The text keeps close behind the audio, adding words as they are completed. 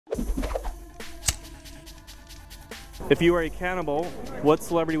If you were a cannibal, what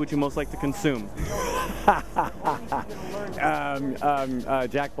celebrity would you most like to consume?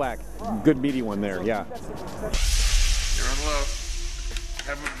 Jack Black. Good meaty one there, yeah. You're in love.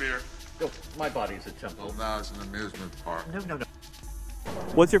 Have a beer. Oh, my body's a temple. Well, now it's an amusement park. No.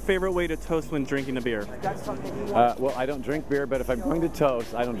 What's your favorite way to toast when drinking a beer? Well, I don't drink beer, but if I'm going to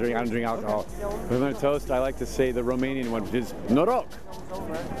toast, I don't drink alcohol. If I'm going to toast, I like to say the Romanian one, which is norok.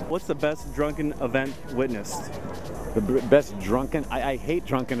 What's the best drunken event witnessed? The best drunken, I hate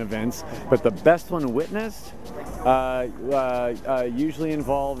drunken events, but the best one witnessed usually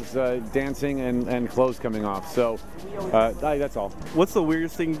involves dancing and clothes coming off. So that's all. What's the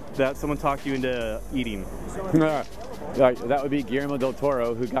weirdest thing that someone talked you into eating? That would be Guillermo del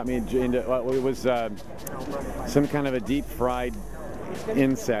Toro, who got me into, it was some kind of a deep fried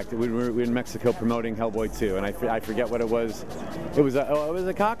insect. We were in Mexico promoting Hellboy 2, and I forget what it was. It was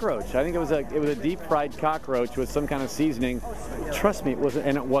a cockroach. I think it was a deep fried cockroach with some kind of seasoning. Trust me, it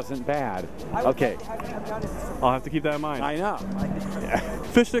wasn't bad. Okay. I'll have to keep that in mind. I know.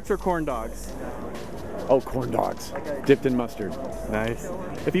 Fish sticks or corn dogs? Oh, corn dogs, dipped in mustard. Nice.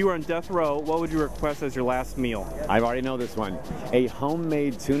 If you were on death row, what would you request as your last meal? I already know this one. A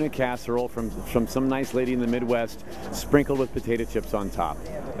homemade tuna casserole from some nice lady in the Midwest, sprinkled with potato chips on top.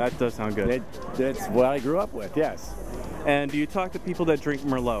 That does sound good. That's what I grew up with, yes. And do you talk to people that drink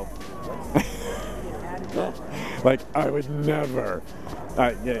Merlot? Like, I would never.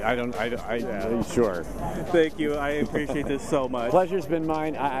 Sure. Thank you. I appreciate this so much. Pleasure's been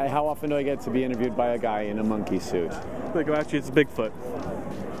mine. How often do I get to be interviewed by a guy in a monkey suit? Actually, it's Bigfoot.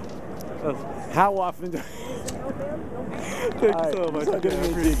 How often do... Thank you so much. So good to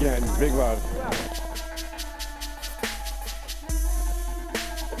meet you again. Big love.